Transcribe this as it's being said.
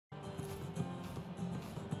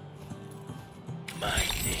My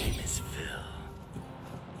name is Phil.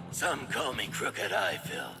 Some call me Crooked Eye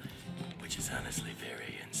Phil, which is honestly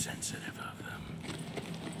very insensitive of them.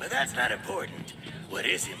 But that's not important. What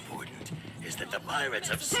is important is that the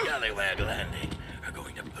pirates of Scallywag Landing are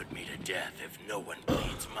going to put me to death if no one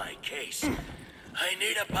pleads my case. I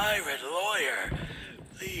need a pirate lawyer.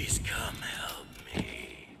 Please come help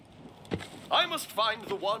me. I must find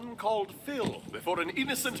the one called Phil before an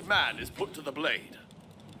innocent man is put to the blade.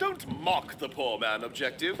 Don't mock the poor man,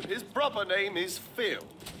 Objective. His proper name is Phil.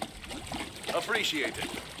 Appreciated.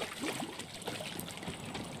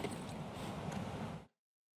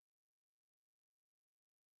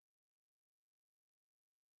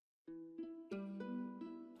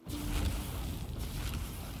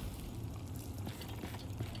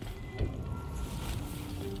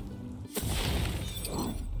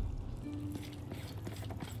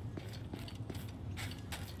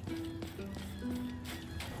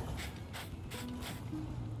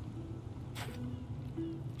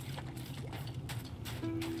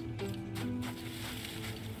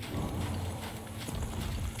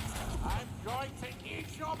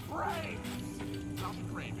 Your brains! Stop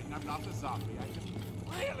craving, I'm not a zombie. I just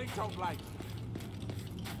really don't like it.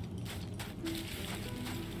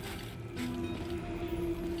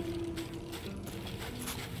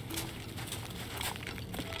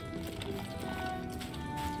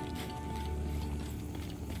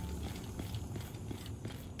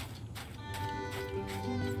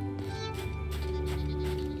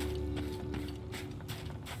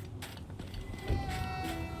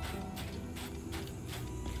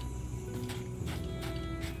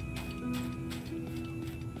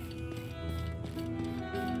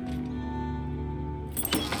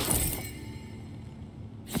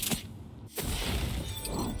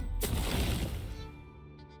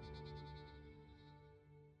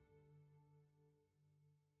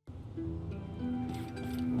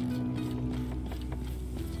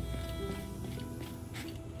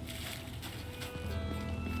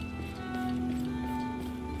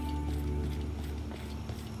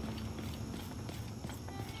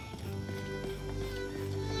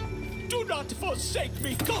 Do not forsake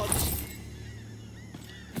me, gods!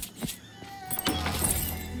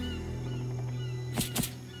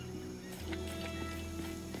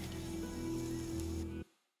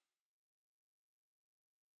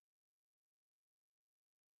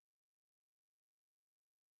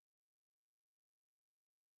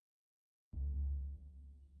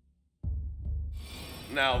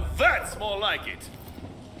 Now that's more like it.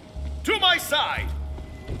 To my side!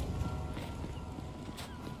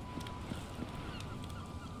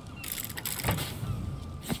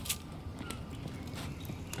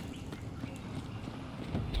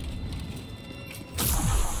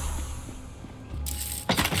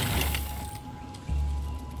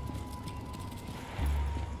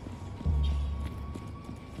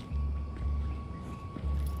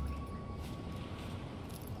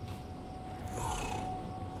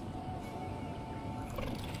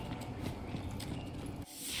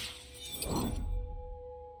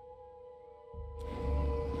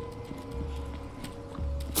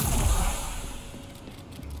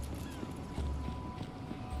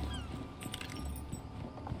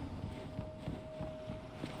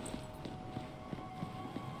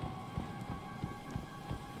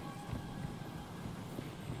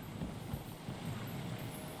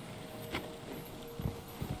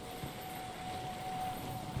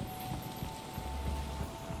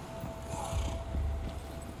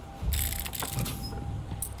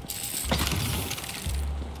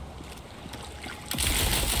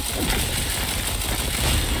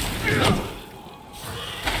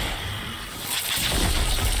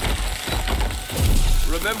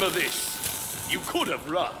 Remember this. You could have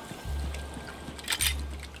run.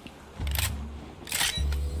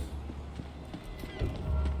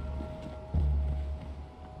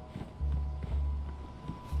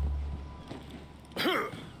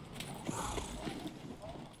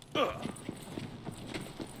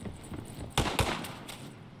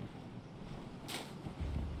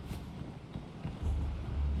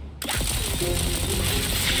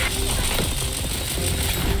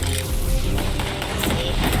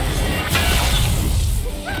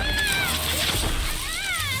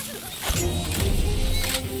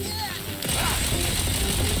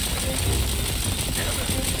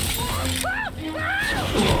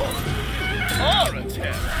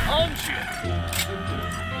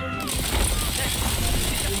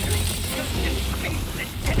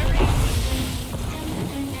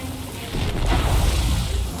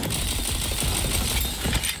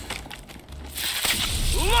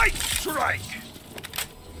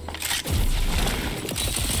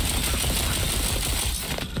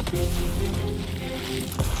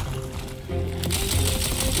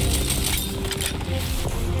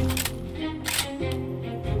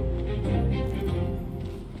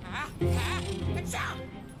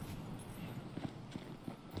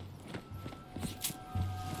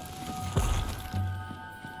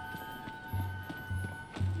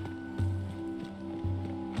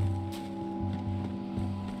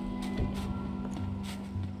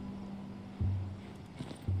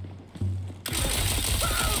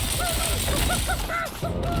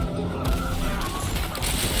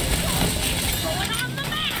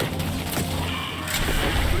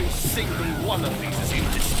 Every single one of these is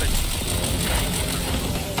indispensable.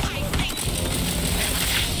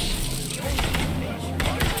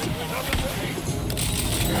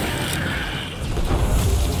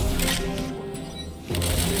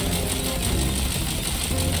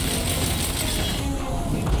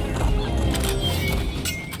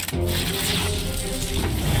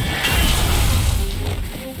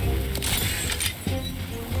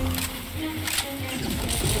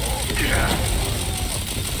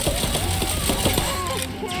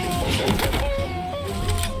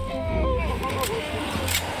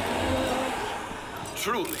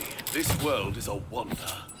 Truly, this world is a wonder.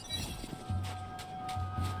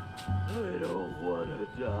 I don't want to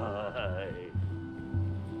die.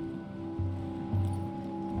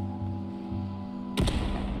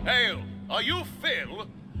 Hail! Are you Phil?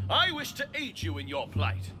 I wish to aid you in your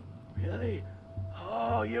plight. Really?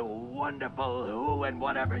 Oh, you wonderful who and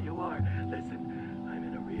whatever you are. Listen, I'm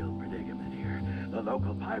in a real predicament here. The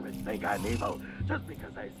local pirates think I'm evil just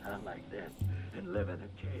because I sound like this and live in a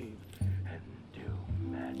cave and do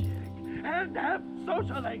magic and have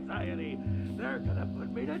social anxiety. They're gonna put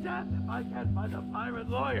me to death if I can't find a pirate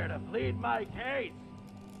lawyer to plead my case.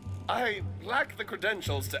 I lack the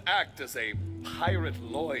credentials to act as a pirate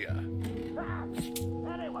lawyer.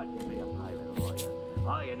 Anyone can be a pirate lawyer.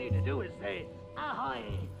 All you need to do is say, "Ahoy!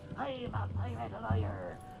 I'm a pirate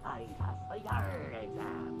lawyer. I passed the yard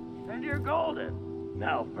exam." And you're golden.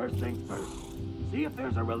 Now, first things first. See if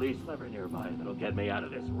there's a release lever nearby that'll get me out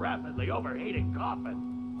of this rapidly overheating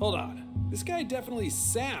coffin. Hold on. This guy definitely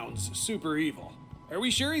sounds super evil. Are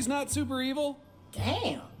we sure he's not super evil?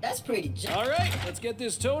 Damn, that's pretty All right, let's get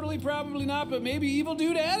this totally, probably not, but maybe evil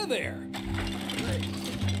dude out of there. Hey,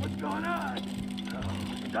 what's going on?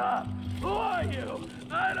 Oh, stop. Who are you?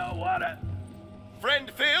 I don't want to...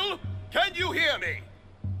 Friend Phil, can you hear me?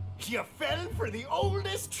 You fell for the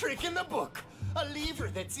oldest trick in the book. A lever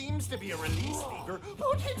that seems to be a release lever,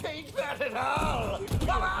 but it ain't that at all.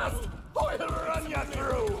 Come on, I'll run you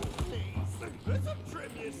through. Please, listen,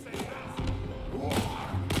 trim you say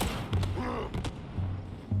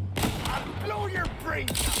I'll blow your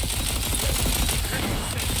brains out.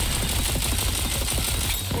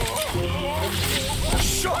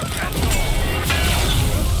 Shut that door.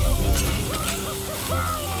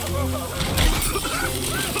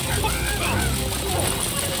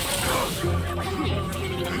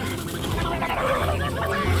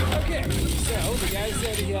 Okay, so the guy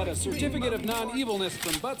said he had a certificate of non-evilness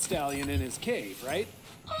from Butt Stallion in his cave, right?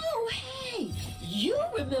 Oh, hey! You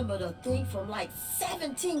remember the thing from like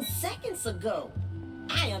 17 seconds ago.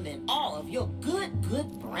 I am in awe of your good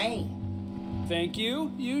brain. Thank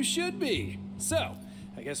you. You should be. So,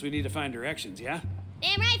 I guess we need to find directions, yeah?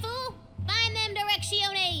 Damn right, fool! Find them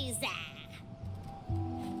direc-shi-oh-nays!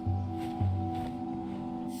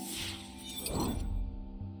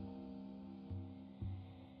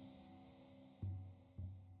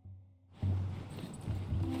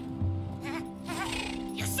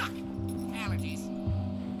 You suck! Allergies.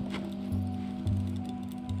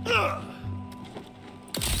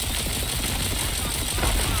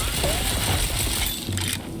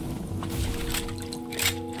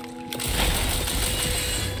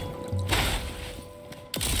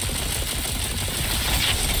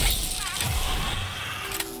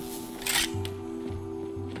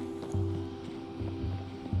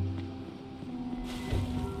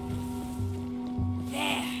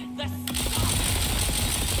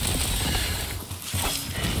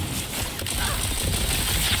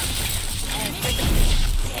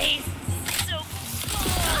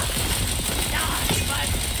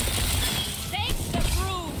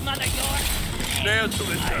 Fail to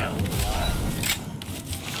return.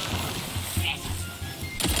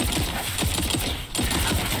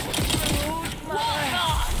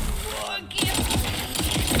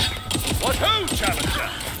 What ho, challenger?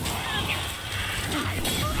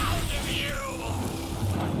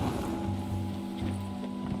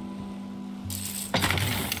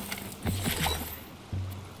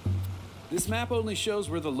 This map only shows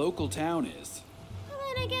where the local town is. Well,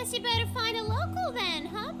 then I guess you better find a local then,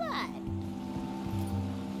 huh, bud?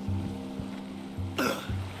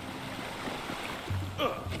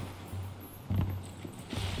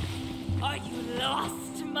 Are you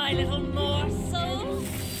lost, my little morsel?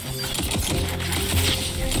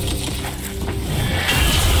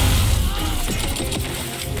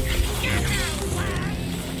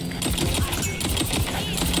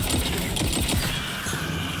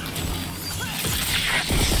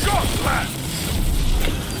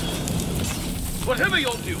 Whatever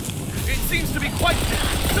you'll do, it seems to be quite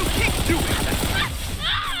different, so keep doing that.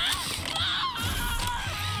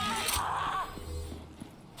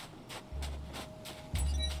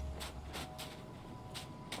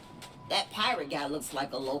 That pirate guy looks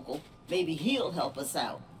like a local. Maybe he'll help us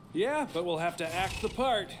out. Yeah, but we'll have to act the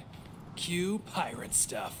part. Cue pirate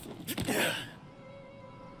stuff.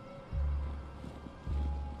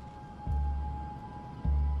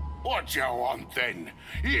 What you want then?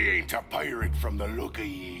 He ain't a pirate from the look of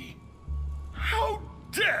ye. How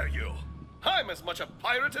dare you! I'm as much a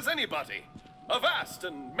pirate as anybody. Avast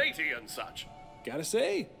and matey and such. Gotta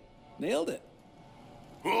say, nailed it.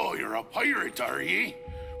 Oh, you're a pirate, are ye?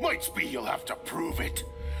 Might be you'll have to prove it.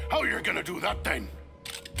 How you're gonna do that then?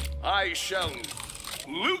 I shall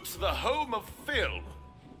loot the home of Phil.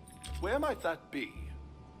 Where might that be?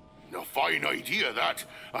 A fine idea, that.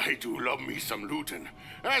 I do love me some looting.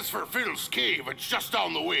 As for Phil's cave, it's just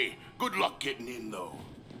down the way. Good luck getting in, though.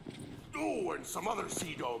 Oh, and some other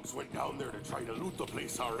sea dogs went down there to try to loot the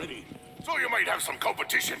place already. So you might have some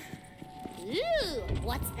competition. Ooh,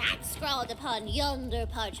 what's that scrawled upon yonder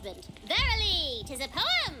parchment? Verily, 'tis a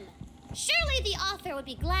poem. Surely the author would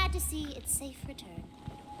be glad to see its safe return.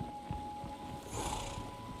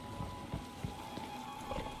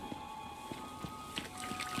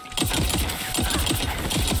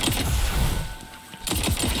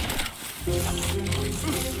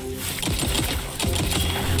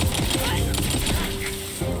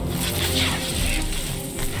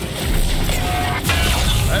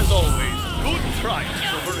 As always, good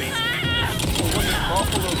triumphs over evil. Or was it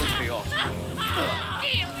lawful over chaos?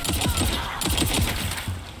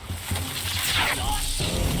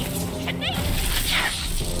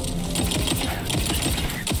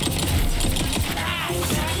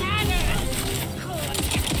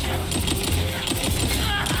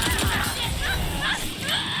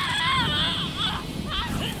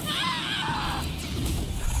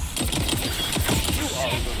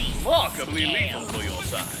 Remarkably lethal for your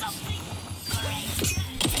size.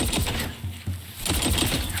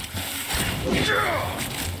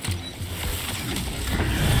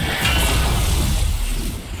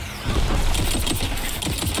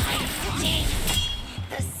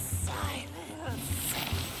 The silence.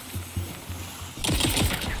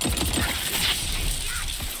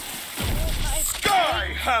 Sky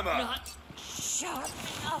Hammer! Not sharp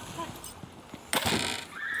enough.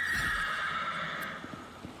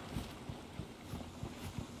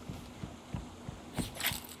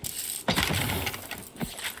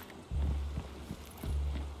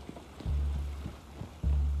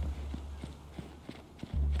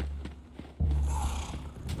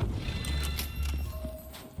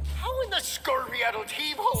 Scurvy-addled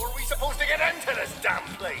heave-ho are we supposed to get into this damn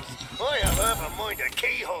place? I have half a mind to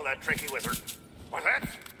keyhole that tricky wizard. What's that?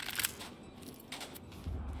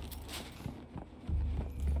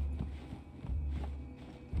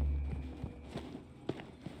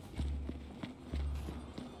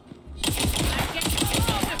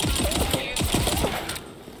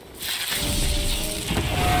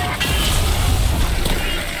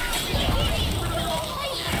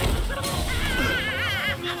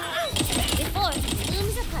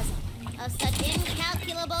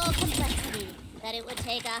 That it would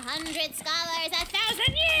take 100 scholars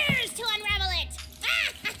 1,000 years to unravel it!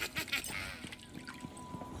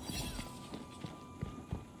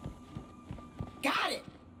 Got it!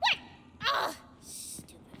 What? Oh,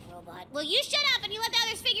 stupid robot. Well, you shut up and you let the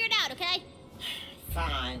others figure it out, okay?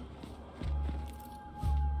 Fine.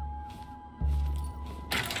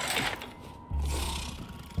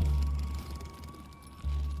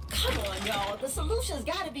 Come on, y'all. The solution's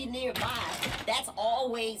gotta be nearby. That's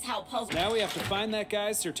always how puzzles... Now we have to find that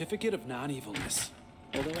guy's certificate of non-evilness.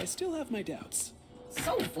 Although I still have my doubts.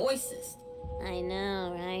 So voicist. I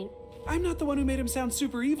know, right? I'm not the one who made him sound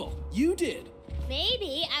super evil. You did.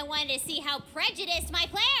 Maybe I wanted to see how prejudiced my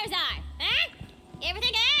players are. Huh? You ever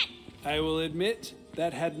think of that? I will admit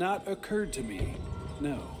that had not occurred to me.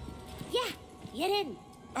 No. Yeah, you didn't.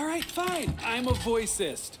 All right, fine. I'm a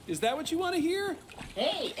voicist. Is that what you want to hear?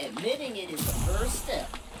 Hey, admitting it is the first step.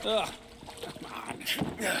 Ugh, come on.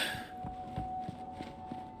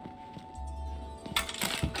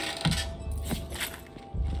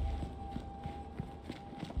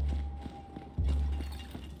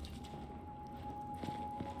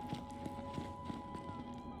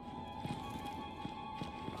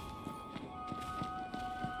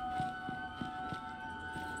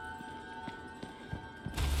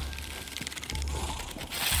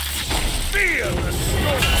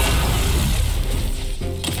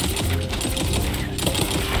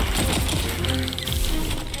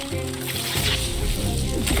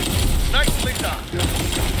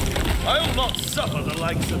 not suffer the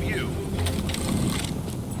likes of you.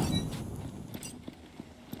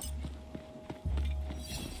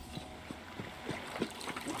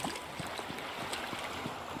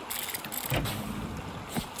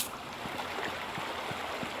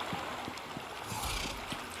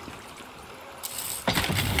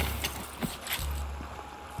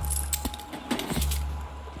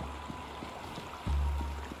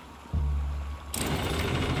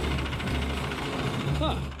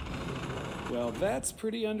 Well, that's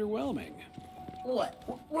pretty underwhelming. What?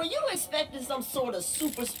 Were you expecting some sort of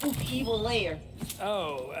super spook evil lair?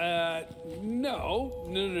 Oh, no.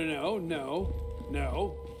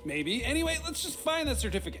 Maybe. Anyway, let's just find that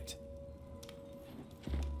certificate.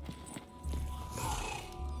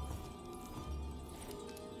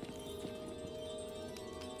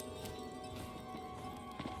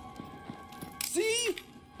 See?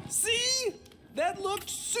 See? That looked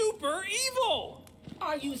super evil!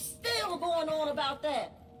 Are you still going on about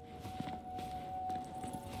that?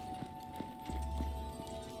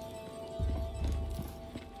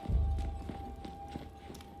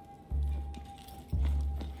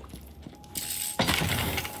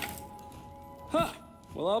 Huh.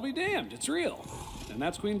 Well, I'll be damned. It's real. And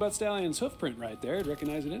that's Queen Butt Stallion's hoof print right there. I'd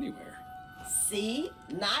recognize it anywhere. See?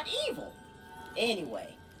 Not evil. Anyway,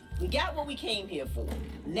 we got what we came here for.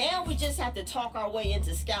 Now we just have to talk our way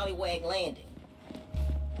into Scallywag Landing.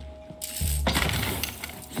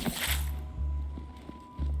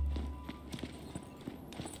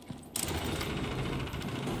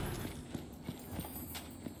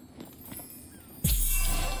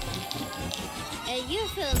 You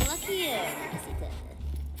feel luckier, visitor.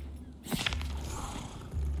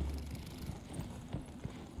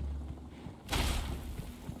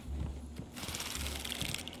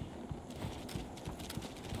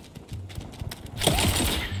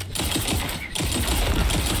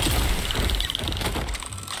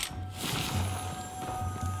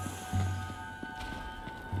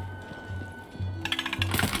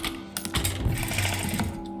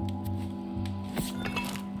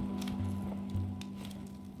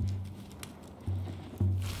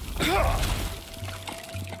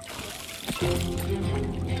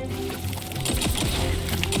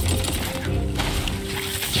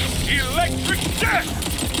 Electric death!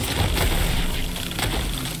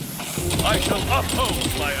 I shall uphold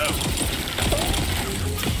my oath.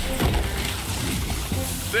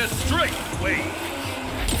 Their strength wanes.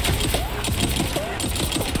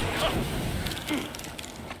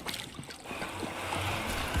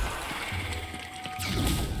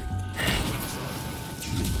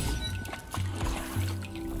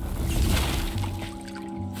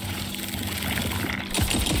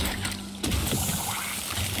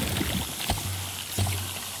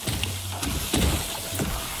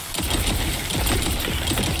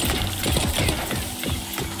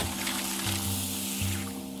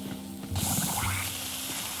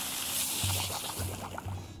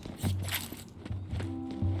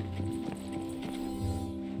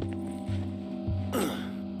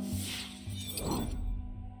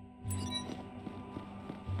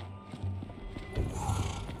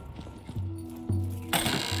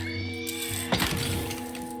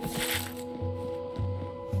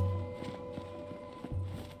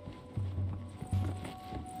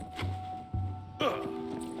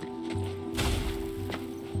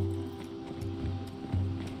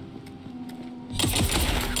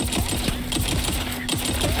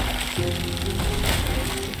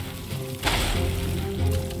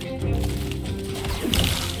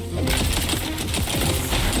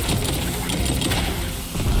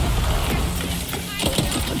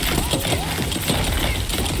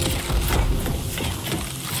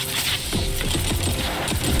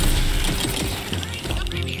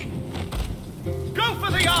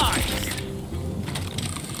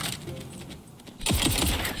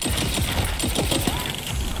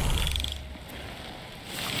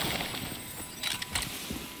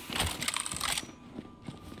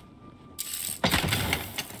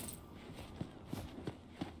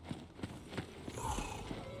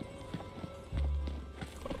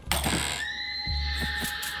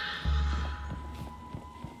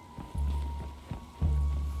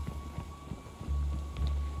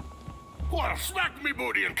 Well, smack me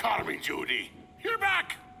booty and call me Judy. You're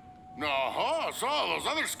back. No, so those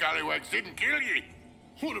other scallywags didn't kill ye.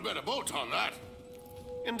 Would have been a boat on that.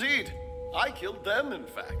 Indeed. I killed them, in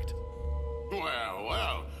fact.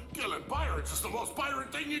 Well, killing pirates is the most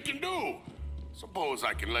pirate thing you can do. Suppose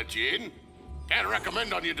I can let you in. Can't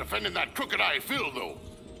recommend on you defending that crooked eye Phil, though.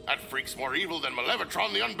 That freak's more evil than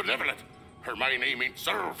Malevatron the Unbenevolent. Or my name ain't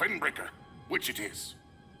Surle Finbreaker, which it is.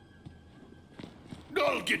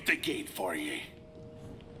 I'll get the gate for you.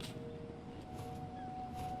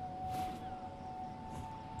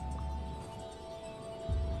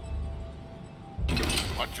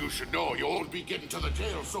 But you should know you won't be getting to the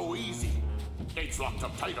jail so easy. Gate's locked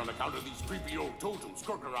up tight on account of these creepy old totems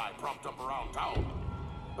Crooked Eye propped up around town.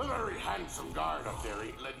 A very handsome guard up there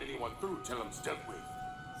ain't letting anyone through till him's dealt with.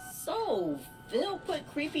 So, Phil put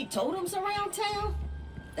creepy totems around town?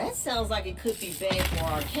 That sounds like it could be bad for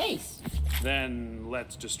our case. Then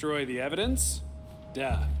let's destroy the evidence?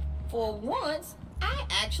 Duh. For once, I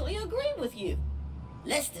actually agree with you.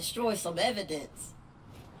 Let's destroy some evidence.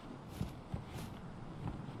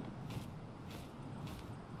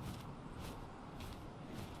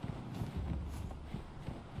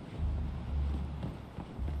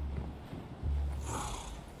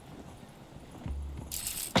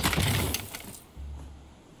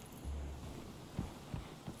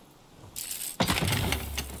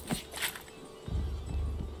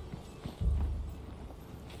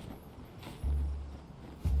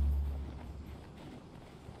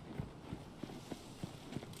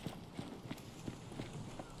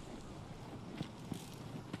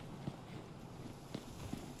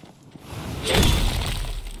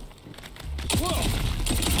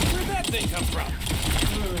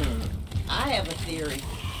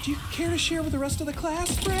 Do you care to share with the rest of the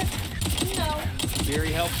class, Brett? No.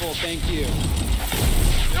 Very helpful, thank you.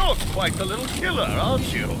 You're quite the little killer,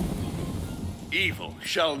 aren't you? Evil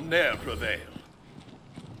shall ne'er prevail.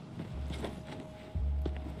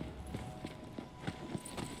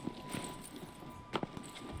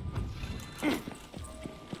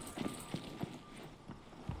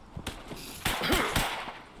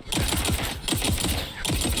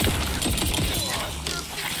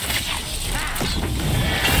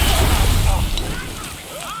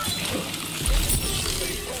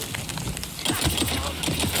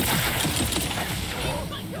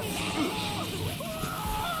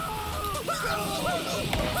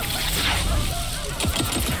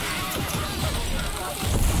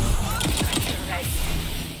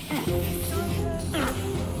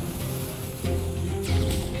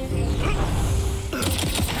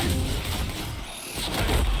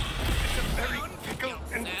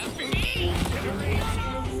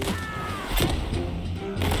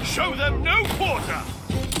 Show them no quarter!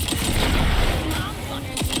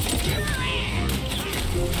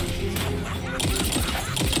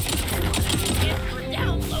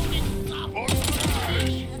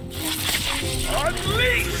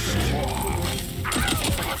 Unleashed!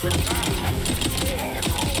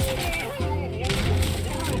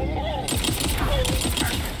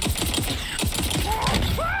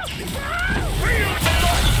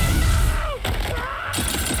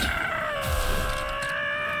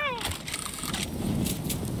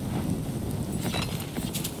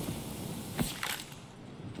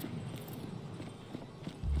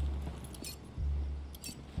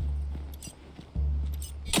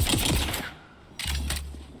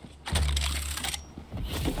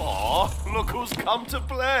 Look who's come to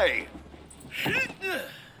play!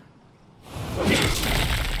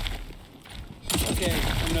 Okay,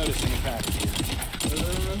 I'm noticing a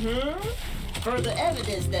pattern here. Further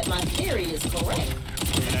evidence that my theory is correct.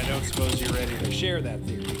 And I don't suppose you're ready to share that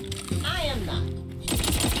theory. I am not.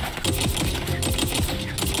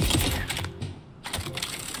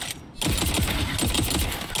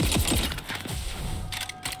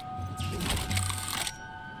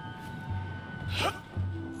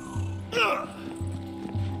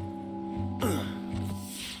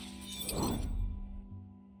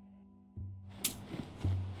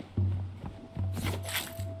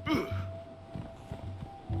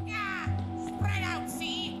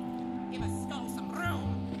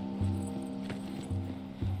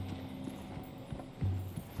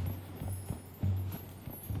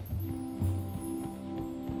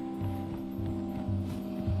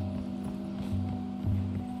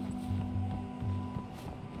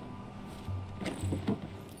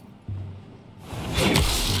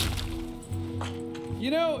 You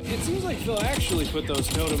know, it seems like Phil actually put those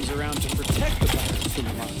totems around to protect the pirates from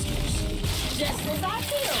the monsters. Just as I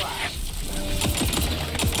theorized.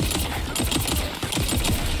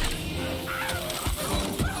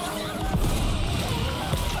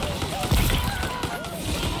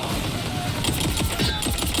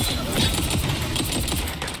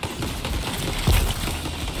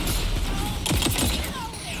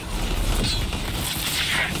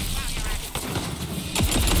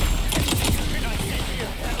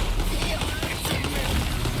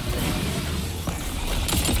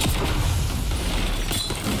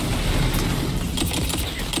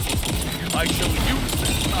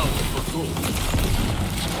 out for good.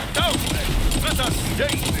 Now then, let us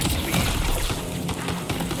stain this meal.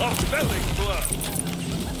 A felling blow.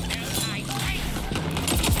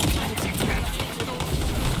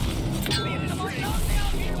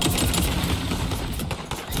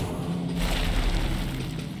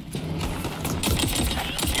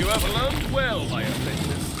 You have learned well, my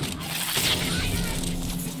apprentice.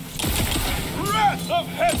 Wrath of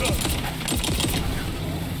Heaven!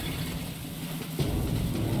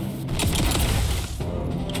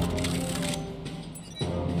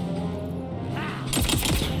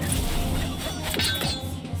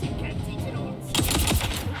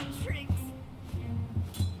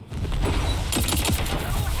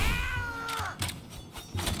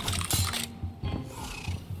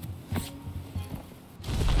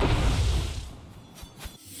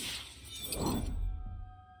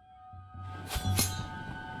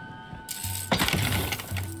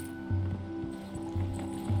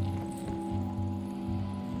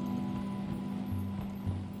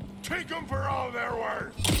 Take them for all they're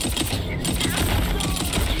worth!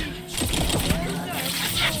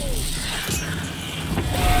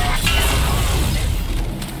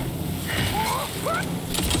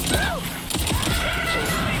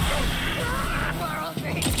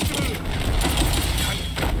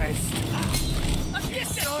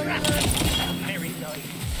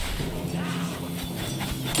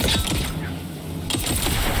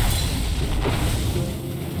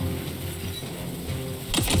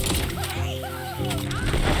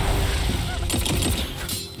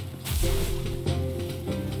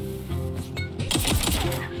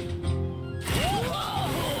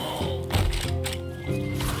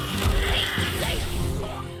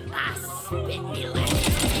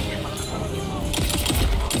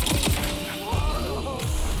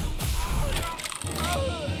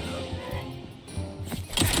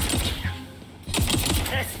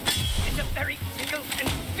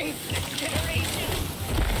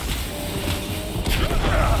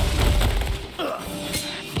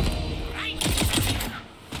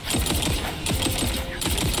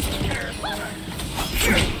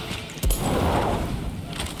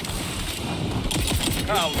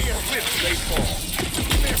 How swift they fall.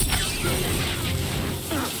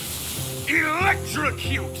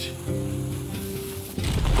 Electrocute!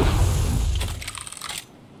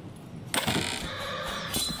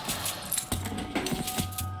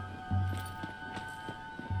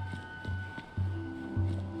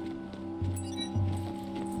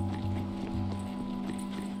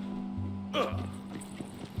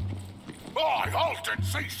 Boy, halt and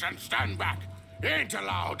cease and stand back. Ain't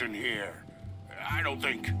allowed in here. I don't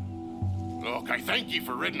think. Look, I thank ye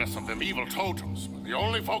for ridding us of them evil totems, but the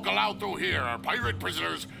only folk allowed through here are pirate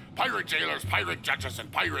prisoners, pirate jailers, pirate judges,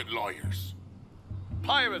 and pirate lawyers.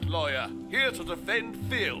 Pirate lawyer, here to defend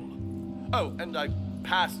Phil. Oh, and I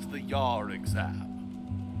passed the Yar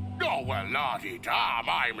exam. Oh, well, la-di-da,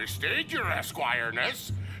 my mistake, your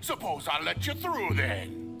esquireness. Suppose I'll let you through,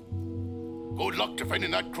 then. Good luck defending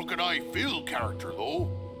that crooked-eye Phil character, though.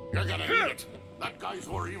 You're gonna need it. That guy's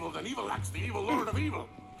more evil than Evil Axe, the evil lord of evil.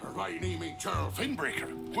 For my name ain't Churl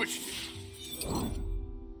Finbreaker, which...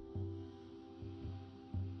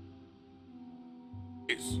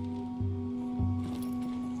 is...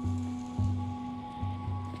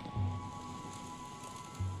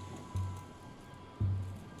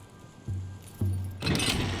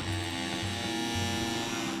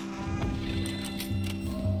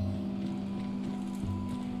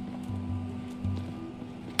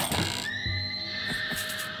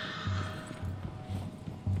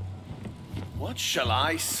 What shall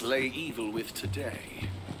I slay evil with today?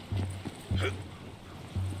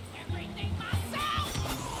 Everything myself!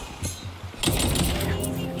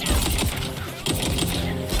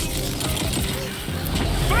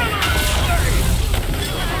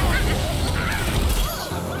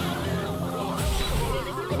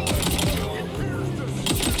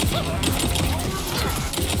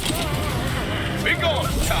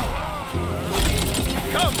 Begone, tower!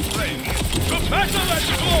 Come, friend, to battle and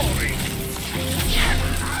glory!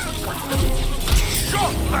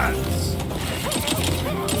 Short lands!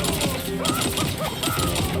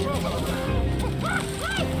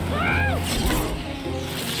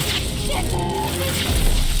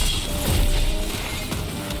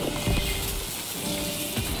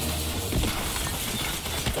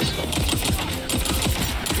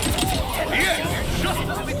 Yes, just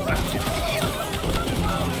as we planned.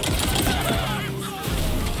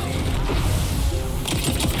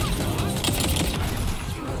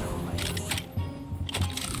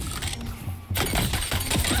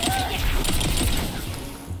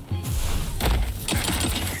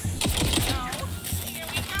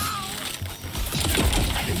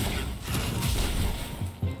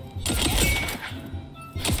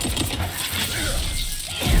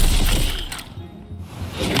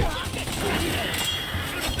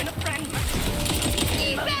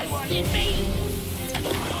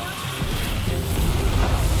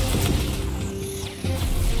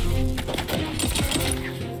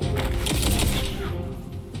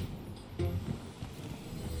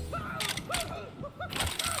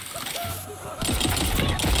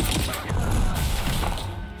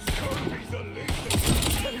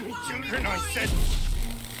 nonsense!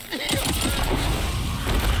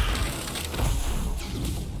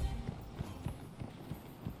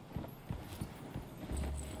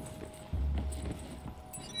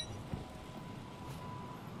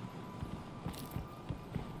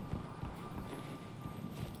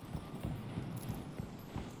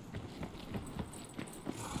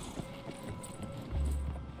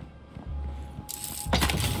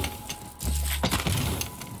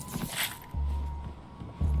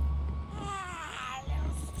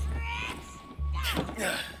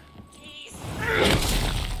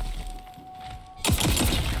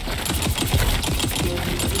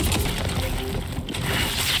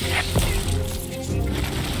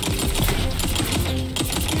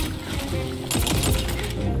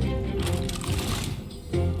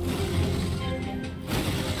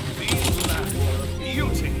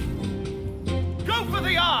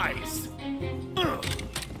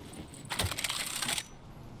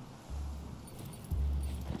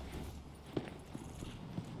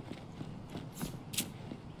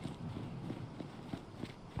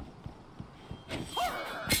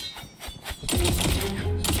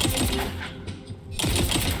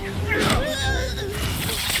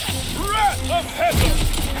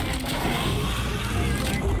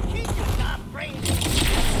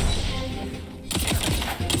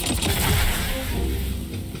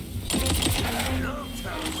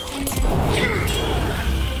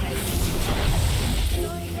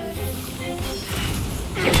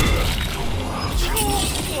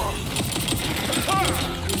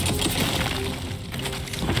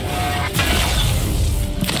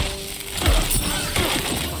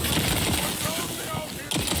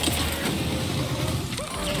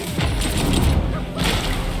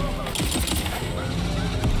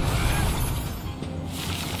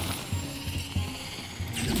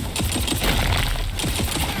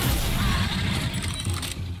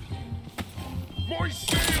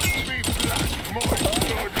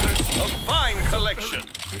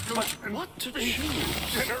 What to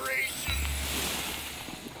choose? Generation!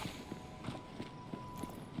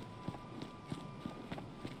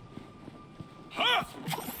 Huh?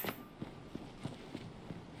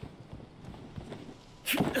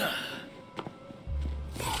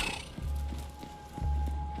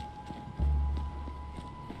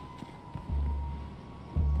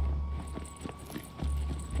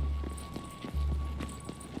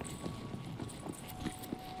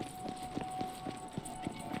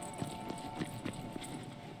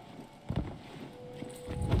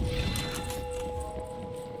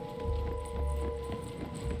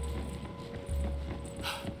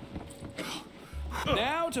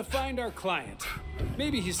 Now to find our client.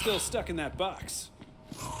 Maybe he's still stuck in that box.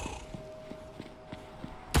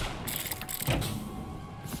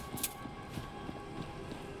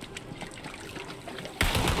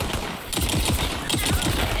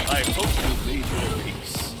 I hope you made your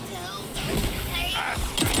peace.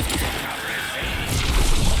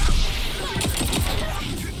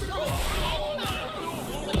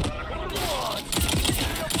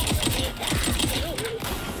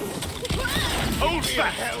 Hold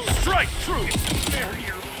fast! Strike true!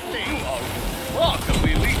 You are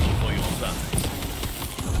remarkably lethal for your size.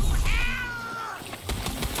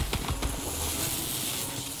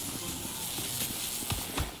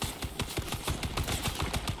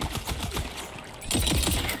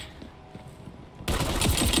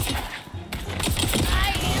 I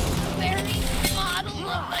am the very model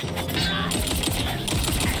of a knife.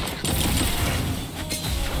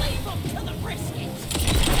 Leave them to the brisket.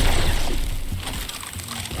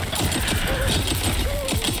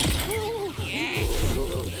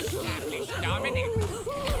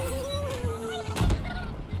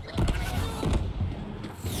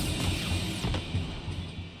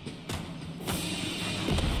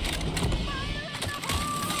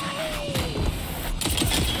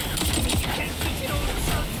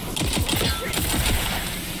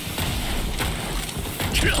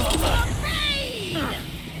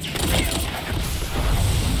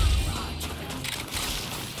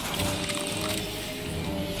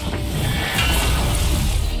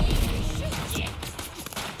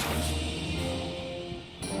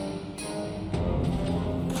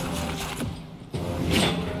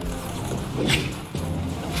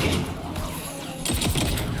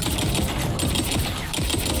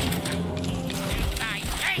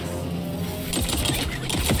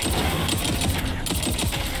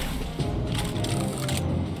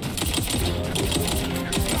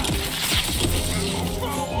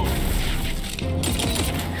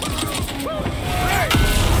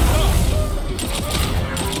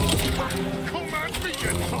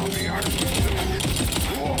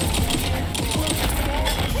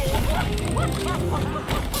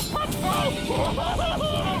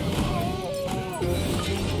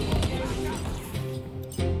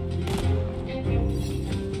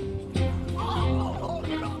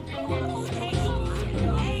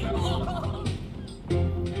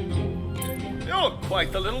 You're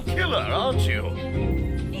quite the little killer, aren't you?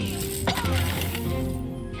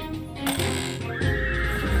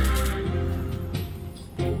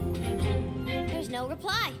 There's no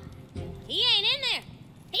reply. He ain't in there.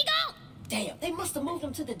 He gone. Damn, they must have moved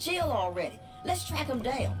him to the jail already. Let's track him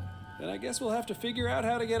down. Then I guess we'll have to figure out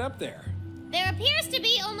how to get up there. There appears to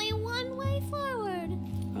be only one way forward.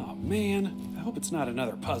 Oh man, I hope it's not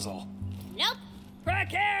another puzzle. Nope.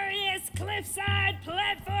 Precarious cliffside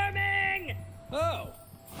platforming! Oh,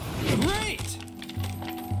 great!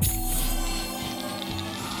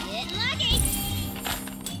 Getting lucky.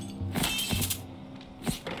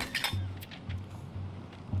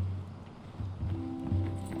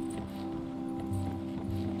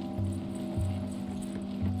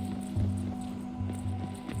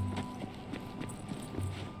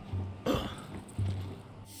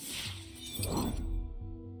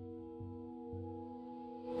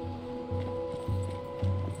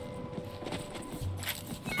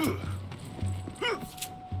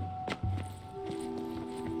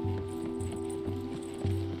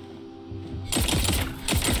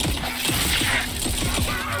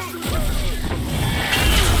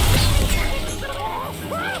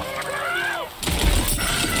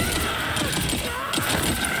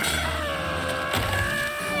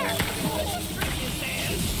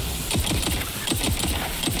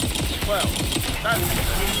 Well, that's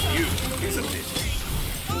you, isn't it?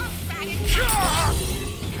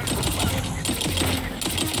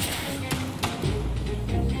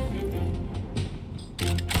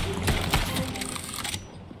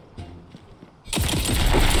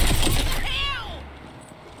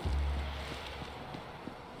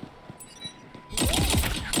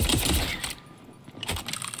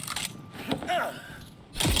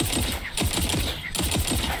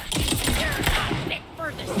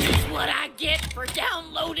 What I get for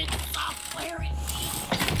downloaded software.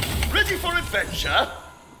 Ready for adventure?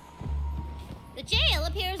 The jail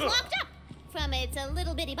appears locked up. From its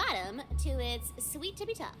little bitty bottom to its sweet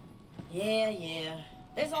tippy top. Yeah.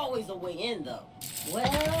 There's always a way in, though.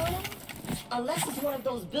 Well, unless it's one of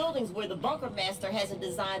those buildings where the bunker master hasn't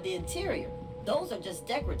designed the interior. Those are just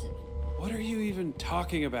decorative. What are you even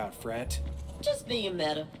talking about, Fret? Just being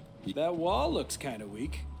meta. That wall looks kind of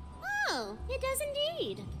weak. Oh, it does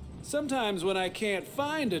indeed. Sometimes when I can't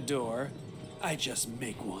find a door, I just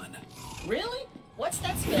make one. Really? What's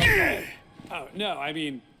that spell? Oh, no, I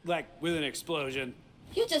mean, like, with an explosion.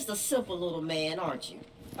 You're just a simple little man, aren't you?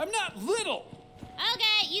 I'm not little!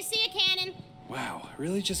 Okay, you see a cannon. Wow,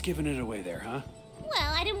 really just giving it away there, huh?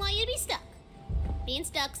 Well, I didn't want you to be stuck. Being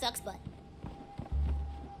stuck sucks butt.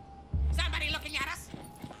 Somebody looking at us?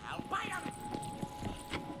 I'll bite him.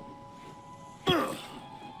 Boom!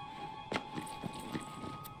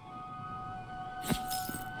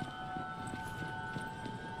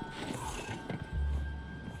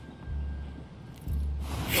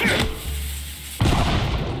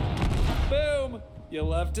 You'll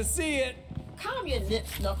love to see it. Calm your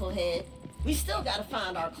nips, knucklehead. We still gotta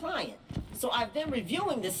find our client. So I've been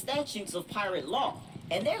reviewing the statutes of pirate law,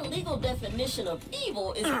 and their legal definition of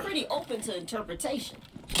evil is pretty open to interpretation.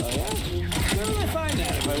 Oh, yeah? Where would I find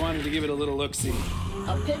that if I wanted to give it a little look-see?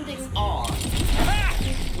 Appendix R. Ah!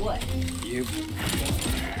 What? You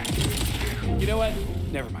know what?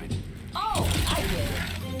 Never mind. Oh, I get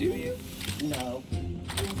it. Do you? No.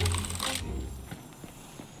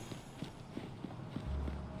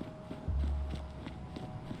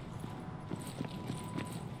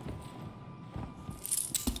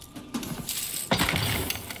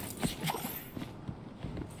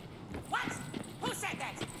 What? Who said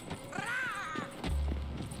that? Rah!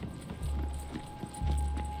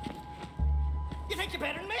 You think you're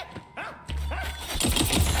better than me? Huh?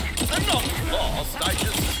 I'm not lost, I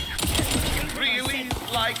just really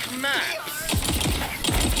like maps.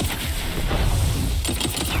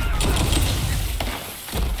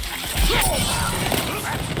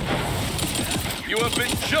 You have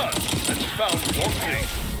been judged and found wanting.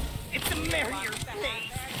 It's a merrier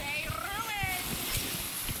place.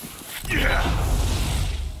 Yeah.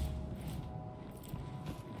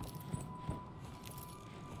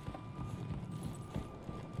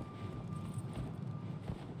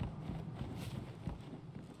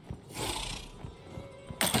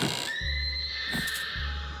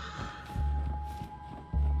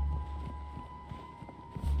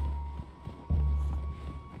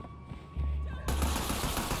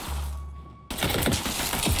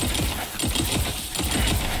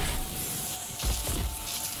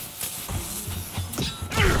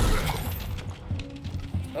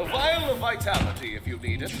 cavity if you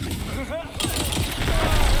need it.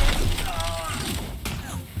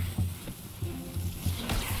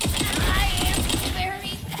 I am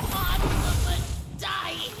very fond of a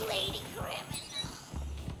dying lady criminal.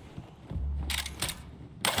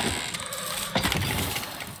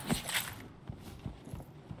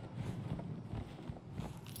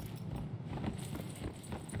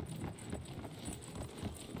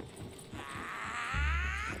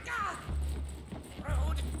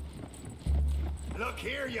 Look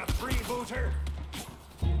here, you freebooter!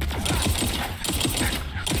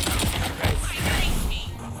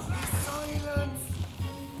 Silence!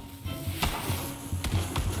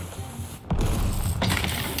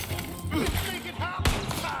 Make it happen!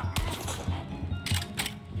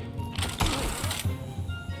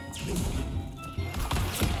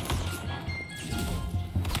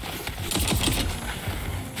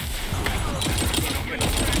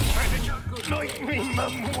 Like me,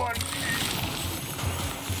 mum one.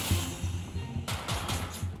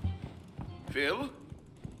 Phil?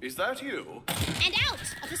 Is that you? And out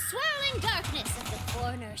of the swirling darkness of the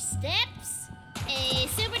corner steps, a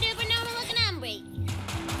super duper normal looking hombre.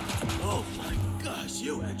 Oh my gosh,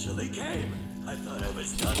 you actually came. I thought I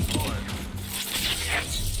was done for.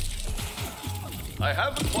 I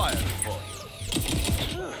have acquired it for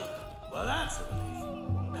you. Well, that's a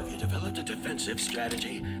relief. Have you developed a defensive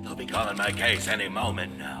strategy? They'll be calling my case any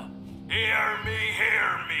moment now. Hear me,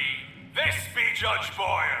 hear me. This be Judge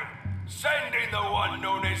Boyle. Sending the one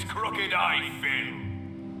known as Crooked Eye Phil.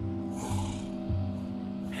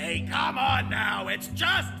 Hey, come on now. It's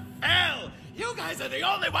just Phil. You guys are the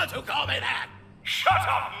only ones who call me that. Shut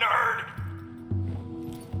up, nerd!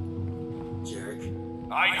 Jerk.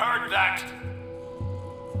 I heard that.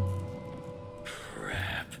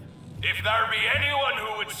 Crap. If there be anyone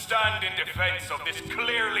who would stand in defense of this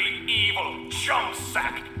clearly evil chump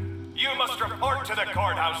sack, you must report to the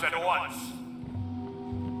courthouse at once.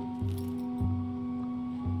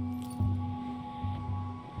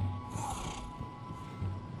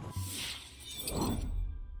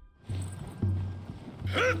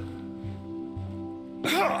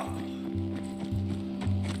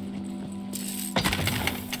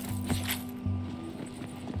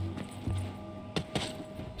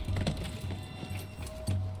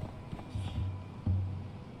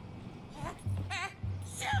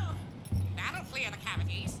 That'll clear the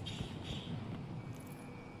cavities.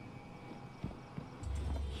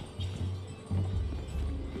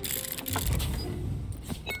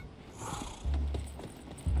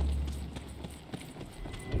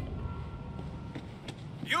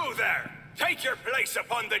 You there! Take your place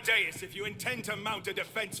upon the dais if you intend to mount a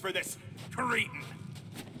defense for this cretin.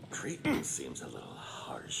 Cretin seems a little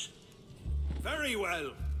harsh. Very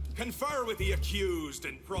well. Confer with the accused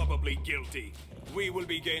and probably guilty. We will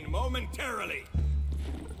begin momentarily.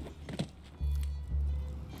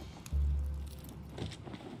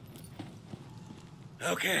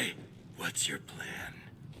 Okay, what's your plan?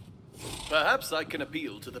 Perhaps I can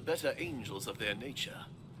appeal to the better angels of their nature.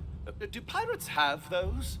 Do pirates have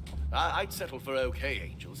those? I'd settle for okay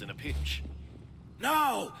angels in a pinch.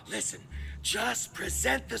 No! Listen, just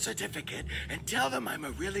present the certificate and tell them I'm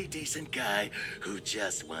a really decent guy who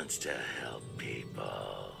just wants to help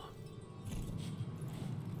people.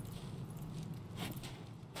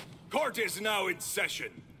 Court is now in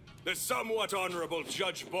session. The somewhat honorable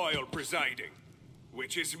Judge Boyle presiding.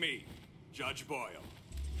 Which is me, Judge Boyle.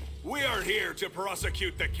 We are here to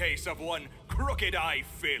prosecute the case of one Crooked Eye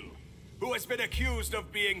Phil, who has been accused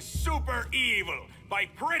of being super evil by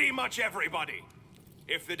pretty much everybody.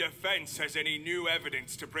 If the defense has any new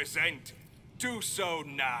evidence to present, do so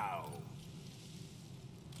now.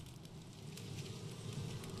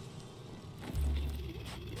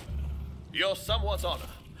 Your somewhat honor,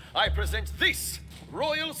 I present this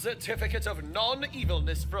Royal Certificate of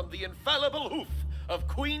Non-Evilness from the infallible hoof of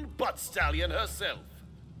Queen Butt Stallion herself.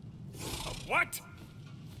 What?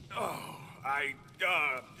 Oh,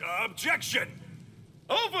 objection!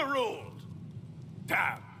 Overruled!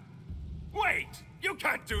 Damn. Wait, you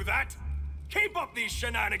can't do that! Keep up these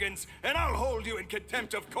shenanigans, and I'll hold you in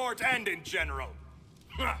contempt of court and in general.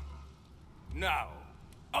 Now,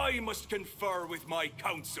 I must confer with my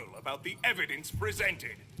counsel about the evidence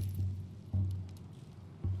presented.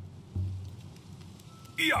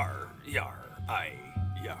 Yar, yar, aye,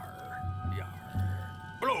 yar, yar.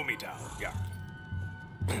 Blow me down, yar.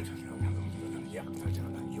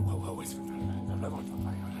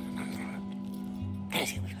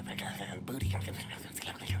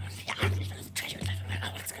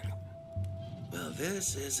 Well,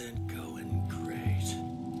 this isn't going great.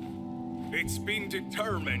 It's been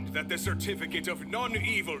determined that the Certificate of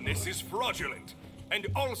Non-Evilness is fraudulent. And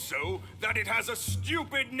also that it has a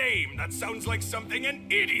stupid name that sounds like something an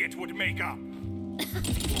idiot would make up.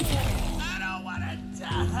 I don't want to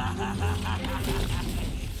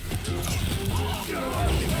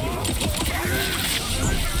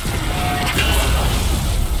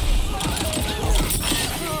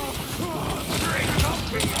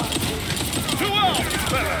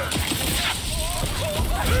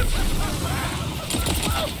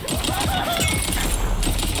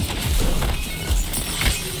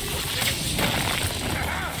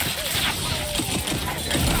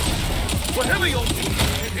Whatever you're doing,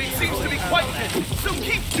 it seems to be quite good, so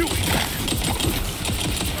keep doing that.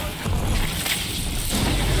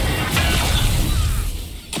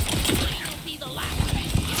 It'll be the last.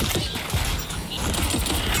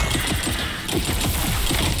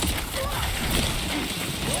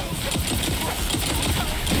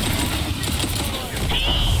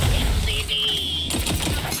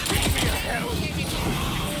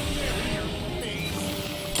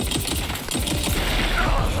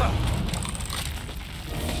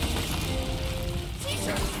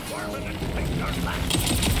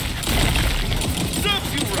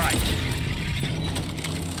 Serves you right.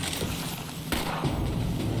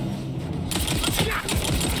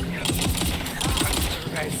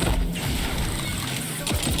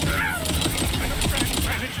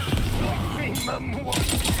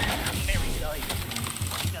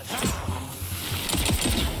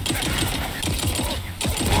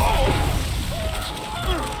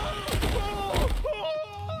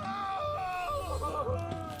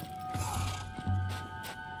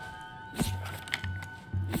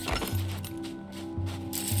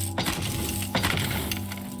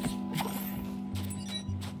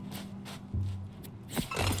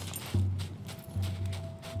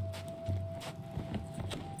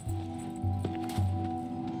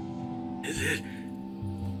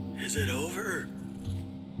 Is it over?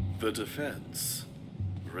 The defense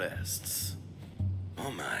rests.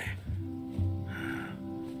 Oh my.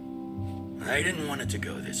 I didn't want it to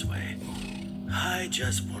go this way. I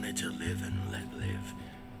just wanted to live and let live.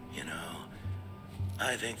 You know,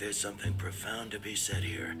 I think there's something profound to be said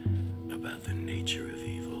here about the nature of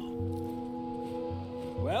evil.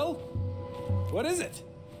 Well, what is it?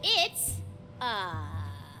 It's,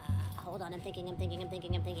 hold on, I'm thinking.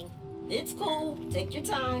 It's cool. Take your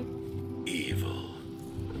time. Evil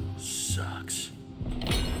sucks.